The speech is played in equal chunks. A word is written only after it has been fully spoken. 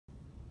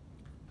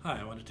Hi,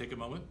 I want to take a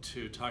moment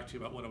to talk to you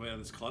about one of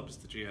Wayland's clubs,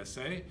 the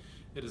GSA.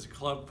 It is a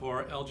club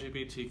for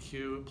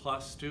LGBTQ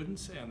plus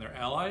students and their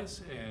allies,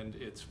 and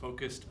it's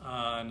focused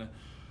on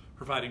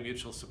providing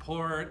mutual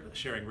support,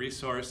 sharing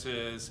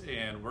resources,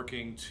 and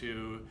working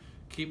to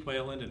keep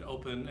Wayland an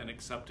open and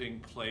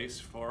accepting place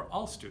for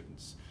all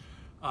students.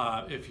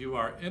 If you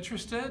are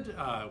interested,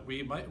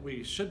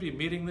 we should be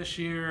meeting this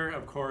year,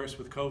 of course,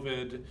 with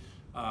COVID.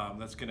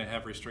 That's going to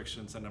have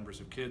restrictions on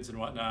numbers of kids and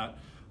whatnot.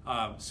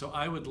 So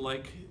I would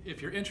like,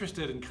 if you're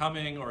interested in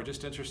coming or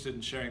just interested in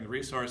sharing the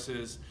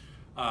resources,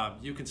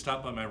 you can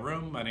stop by my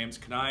room. My name's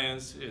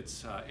Kanayas.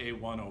 It's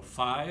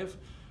A105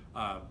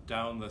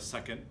 down the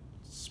second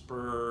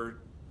spur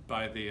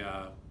by the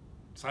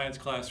science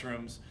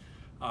classrooms.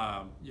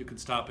 You can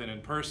stop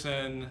in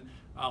person.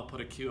 I'll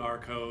put a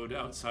QR code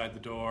outside the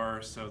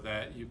door so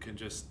that you can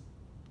just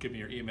give me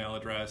your email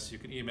address. You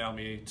can email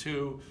me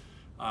too,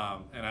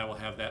 and I will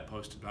have that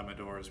posted by my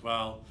door as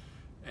well.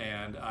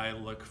 And I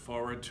look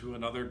forward to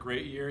another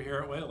great year here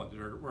at Wayland.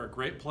 We're a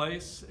great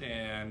place,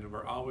 and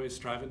we're always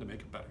striving to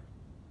make it better.